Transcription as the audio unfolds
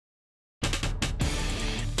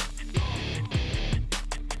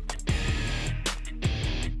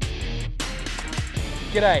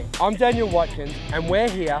G'day, I'm Daniel Watkins and we're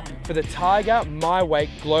here for the Tige MyWake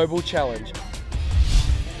Global Challenge.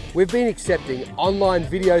 We've been accepting online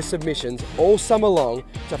video submissions all summer long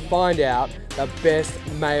to find out the best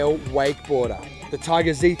male wakeboarder. The Tige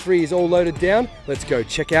Z3 is all loaded down. Let's go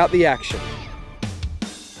check out the action.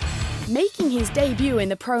 Making his debut in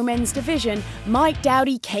the Pro Men's division, Mike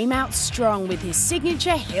Dowdy came out strong with his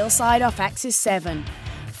signature hillside off-axis 7,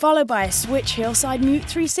 followed by a switch hillside mute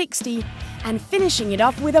 360, and finishing it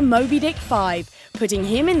off with a Moby Dick 5, putting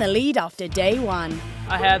him in the lead after day 1.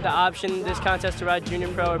 I had the option this contest to ride junior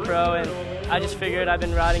pro or pro, and I just figured I've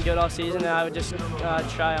been riding good all season and I would just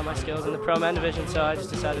try out my skills in the Pro Men division, so I just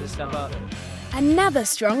decided to step up. Another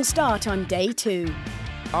strong start on day 2.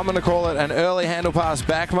 I'm going to call it an early handle pass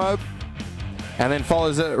back mob, and then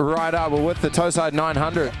follows it right up with the toe side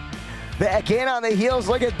 900. Back in on the heels,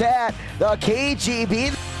 look at that, the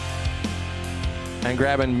KGB. And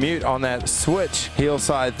grabbing mute on that switch heel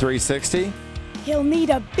side 360. He'll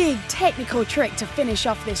need a big technical trick to finish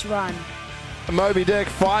off this run. Moby Dick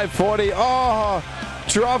 540, oh,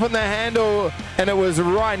 dropping the handle, and it was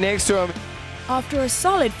right next to him. After a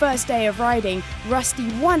solid first day of riding,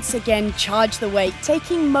 Rusty once again charged the weight,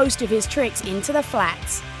 taking most of his tricks into the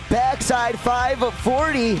flats. Backside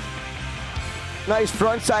 540. Nice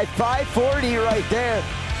frontside 540 right there.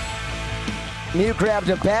 Mute grabbed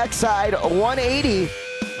a backside 180.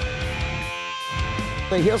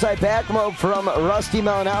 The heelside back mob from Rusty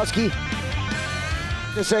Malinowski.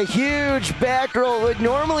 Just a huge back roll. Would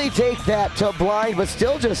normally take that to blind, but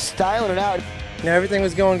still just styling it out. Everything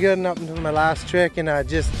was going good up until my last trick, and I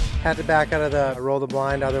just had to back out of the roll the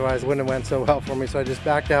blind, otherwise it wouldn't have went so well for me. So I just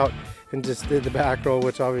backed out and just did the back roll,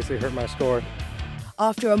 which obviously hurt my score.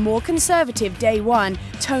 After a more conservative day 1,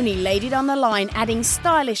 Tony laid it on the line, adding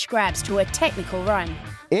stylish grabs to a technical run.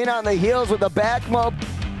 In on the heels with a back mob.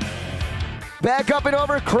 Back up and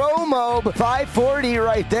over, crow mob, 540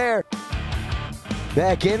 right there.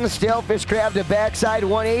 Back in, Stalefish grabbed a backside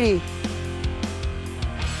 180.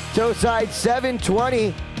 Toe side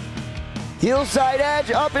 720. Heel side edge,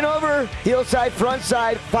 up and over. Heel side, front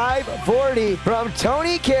side, 540 from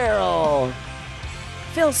Tony Carroll.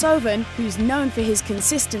 Phil Soven, who's known for his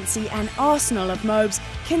consistency and arsenal of mobs,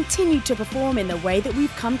 continued to perform in the way that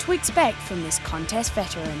we've come to expect from this contest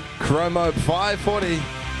veteran. Crow mob 540.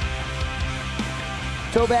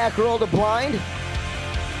 Toe back roll to blind.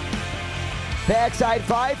 Backside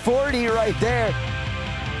 540 right there.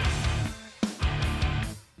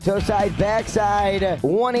 Toe side, backside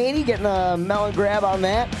 180, getting a melon grab on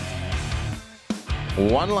that.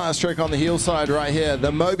 One last trick on the heel side right here.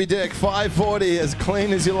 The Moby Dick 540, as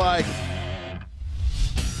clean as you like.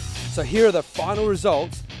 So here are the final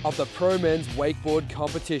results of the Pro Men's Wakeboard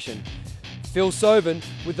competition. Phil Soven,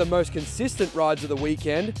 with the most consistent rides of the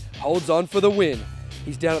weekend, holds on for the win.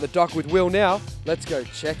 He's down at the dock with Will now. Let's go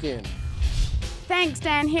check in. Thanks,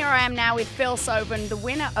 Dan. Here I am now with Phil Soven, the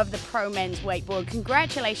winner of the Pro Men's Wakeboard.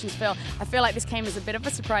 Congratulations, Phil. I feel like this came as a bit of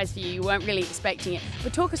a surprise for you. You weren't really expecting it.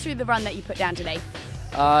 But talk us through the run that you put down today.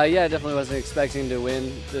 Yeah, I definitely wasn't expecting to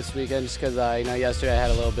win this weekend just because, yesterday I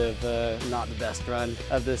had a little bit of not the best run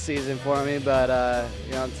of the season for me. But,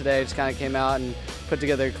 today I just kind of came out and put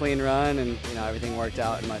together a clean run and, everything worked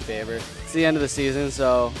out in my favor. It's the end of the season,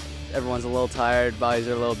 so everyone's a little tired, bodies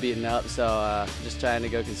are a little beaten up, so just trying to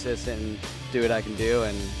go consistent and do what I can do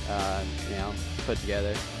and, put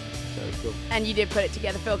together. So it's cool. And you did put it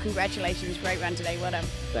together, Phil. Congratulations. Great run today. Well done.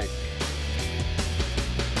 Thanks.